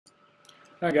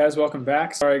Alright guys, welcome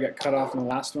back. Sorry I got cut off in the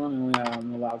last one. I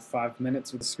only allowed 5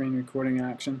 minutes with the screen recording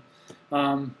action.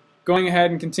 Going ahead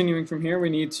and continuing from here,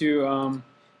 we need to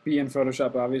be in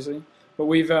Photoshop obviously. But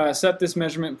we've set this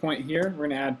measurement point here. We're going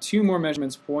to add 2 more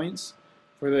measurements points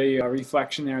for the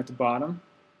reflection there at the bottom.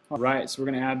 Alright, so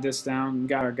we're going to add this down. We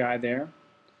got our guy there.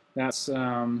 That's,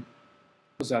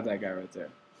 let's add that guy right there.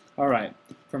 Alright,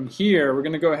 from here we're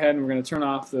going to go ahead and we're going to turn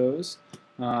off those,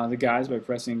 the guys by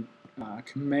pressing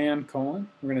Command colon.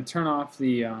 We're going to turn off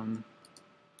the,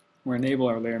 or enable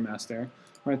our layer mask there.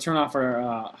 We're going to turn off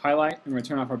our highlight and we're going to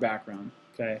turn off our background.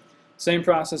 Okay. Same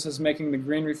process as making the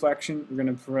green reflection. We're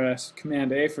going to press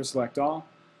Command A for select all.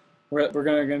 We're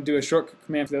going to do a shortcut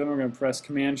command for the other one. We're going to press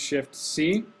Command Shift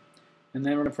C and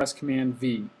then we're going to press Command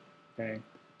V. Okay.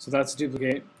 So that's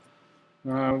duplicate.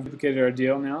 We've duplicated our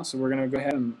deal now, so we're going to go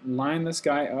ahead and line this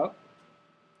guy up.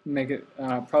 Make it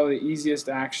probably the easiest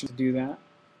action to do that.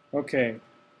 Okay,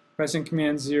 pressing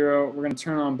Command 0, we're going to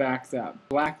turn on back that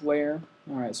black layer.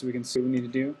 Alright, so we can see what we need to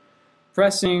do.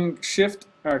 Pressing Shift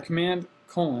or Command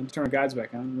colon to turn our guides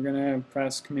back on. We're going to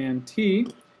press Command T,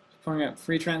 pulling up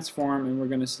Free Transform, and we're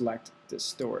going to select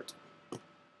Distort.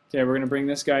 Okay, we're going to bring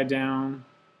this guy down.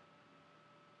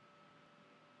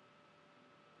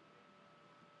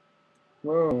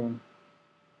 Whoa.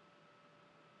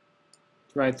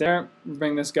 Right there.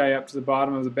 Bring this guy up to the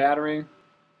bottom of the battery.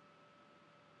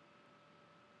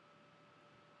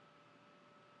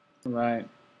 Alright,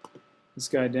 this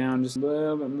guy down just a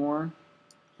little bit more.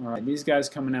 Alright, these guys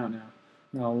coming out now.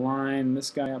 I'm going to line this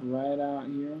guy up right out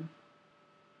here.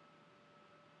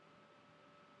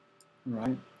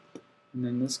 Alright, and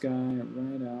then this guy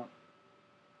right out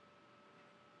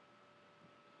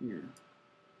here.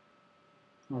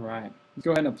 Alright, let's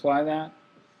go ahead and apply that.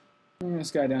 Bring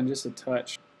this guy down just a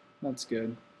touch. That's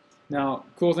good. Now,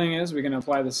 cool thing is we're going to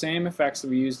apply the same effects that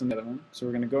we used in the other one. So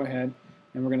we're going to go ahead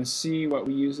and we're going to see what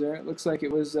we use there. It looks like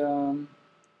it was 30%,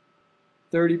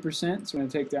 so we're going to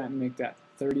take that and make that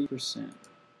 30%.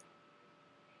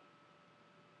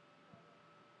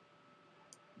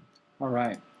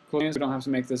 Alright, cool thing is we don't have to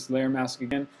make this layer mask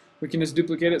again. We can just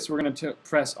duplicate it, so we're going to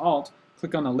press Alt,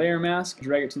 click on the layer mask,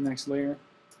 drag it to the next layer.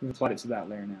 We've applied it to that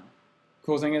layer now.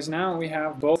 Cool thing is now we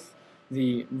have both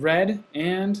the red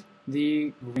and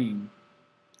the green.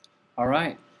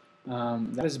 Alright.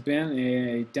 That has been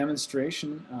a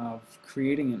demonstration of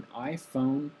creating an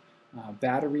iPhone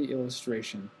battery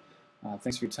illustration.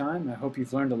 Thanks for your time. I hope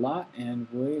you've learned a lot, and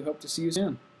we hope to see you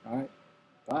soon. All right,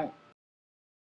 bye.